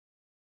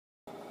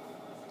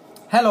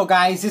Hello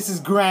guys, this is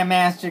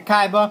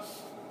GrandMasterKaiba.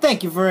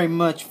 Thank you very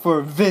much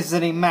for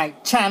visiting my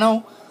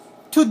channel.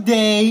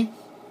 Today,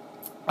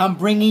 I'm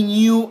bringing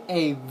you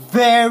a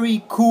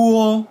very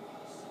cool,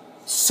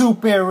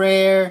 super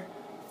rare,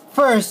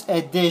 first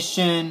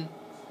edition.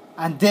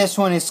 And this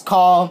one is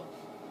called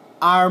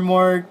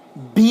Armored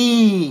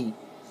B.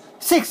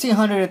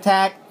 1600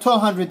 attack,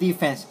 1200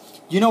 defense.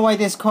 You know why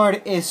this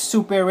card is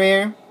super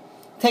rare?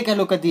 Take a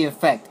look at the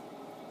effect.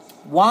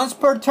 Once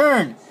per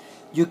turn,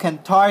 you can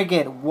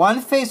target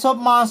one face-up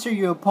monster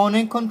your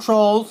opponent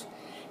controls,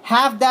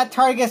 have that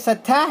target's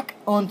attack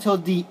until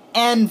the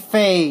end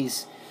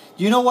phase.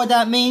 You know what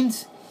that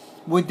means?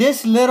 With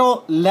this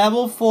little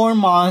level 4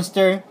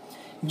 monster,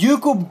 you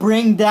could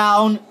bring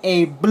down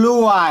a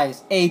Blue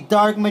Eyes, a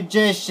Dark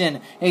Magician,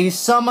 a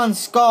Summon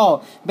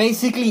Skull,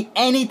 basically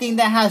anything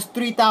that has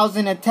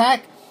 3000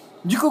 attack.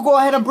 You could go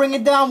ahead and bring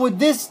it down with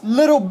this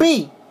little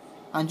bee.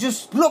 And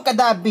just look at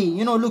that bee.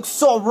 You know, it looks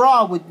so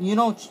raw with, you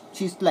know,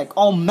 she's like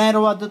all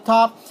metal at the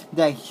top.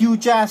 That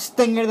huge ass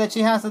stinger that she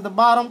has at the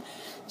bottom.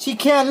 She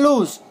can't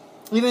lose.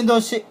 Even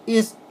though she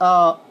is,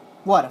 what,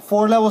 a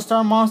 4-level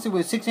star monster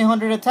with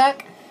 1600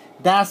 attack.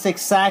 That's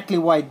exactly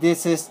why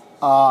this is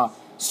a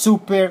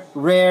super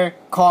rare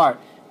card.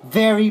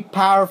 Very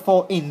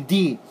powerful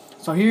indeed.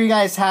 So here you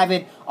guys have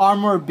it.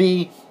 Armor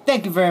B.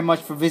 Thank you very much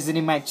for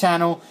visiting my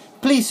channel.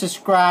 Please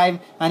subscribe.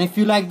 And if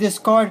you like this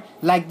card,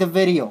 like the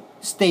video.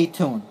 Stay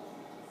tuned.